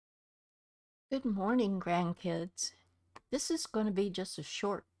Good morning, grandkids. This is going to be just a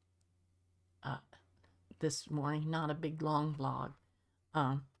short uh, this morning, not a big long vlog.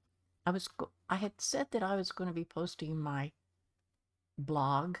 I had said that I was going to be posting my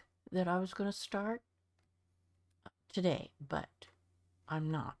blog that I was going to start today, but I'm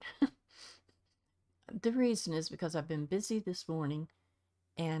not. The reason is because I've been busy this morning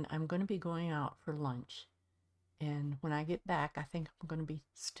and I'm going to be going out for lunch. And when I get back, I think I'm going to be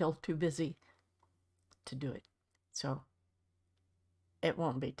still too busy to do it. So it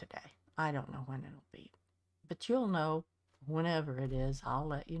won't be today. I don't know when it'll be. But you'll know whenever it is. I'll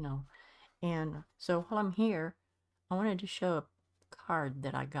let you know. And so while I'm here, I wanted to show a card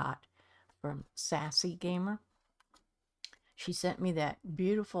that I got from Sassy Gamer. She sent me that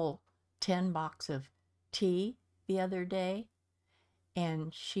beautiful 10 box of tea the other day.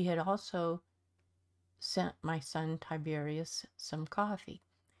 And she had also sent my son Tiberius some coffee.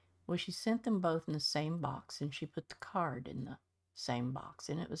 Well, she sent them both in the same box, and she put the card in the same box,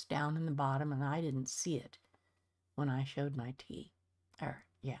 and it was down in the bottom, and I didn't see it when I showed my tea.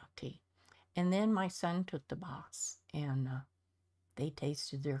 And then my son took the box, and they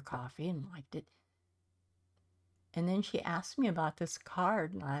tasted their coffee and liked it. And then she asked me about this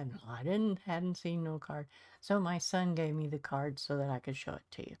card, and I hadn't seen no card. So my son gave me the card so that I could show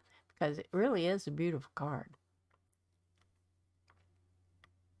it to you, because it really is a beautiful card.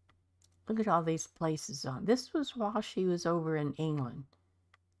 Look at all these places on. This was while she was over in England,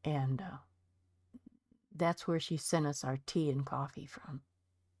 and that's where she sent us our tea and coffee from.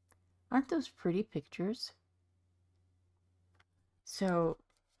 Aren't those pretty pictures? So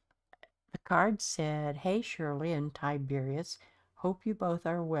the card said, "Hey Shirley and Tiberius, hope you both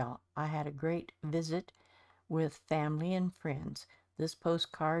are well. I had a great visit with family and friends. This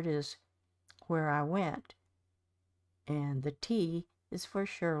postcard is where I went, and the tea is for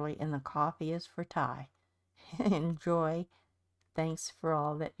Shirley and the coffee is for Ty. Enjoy. Thanks for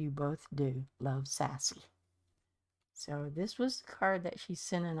all that you both do. Love, Sassy." So this was the card that she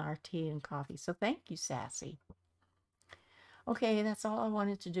sent in our tea and coffee. So thank you, Sassy. Okay, that's all I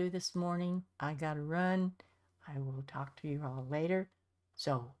wanted to do this morning. I gotta run. I will talk to you all later.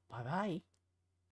 So bye-bye.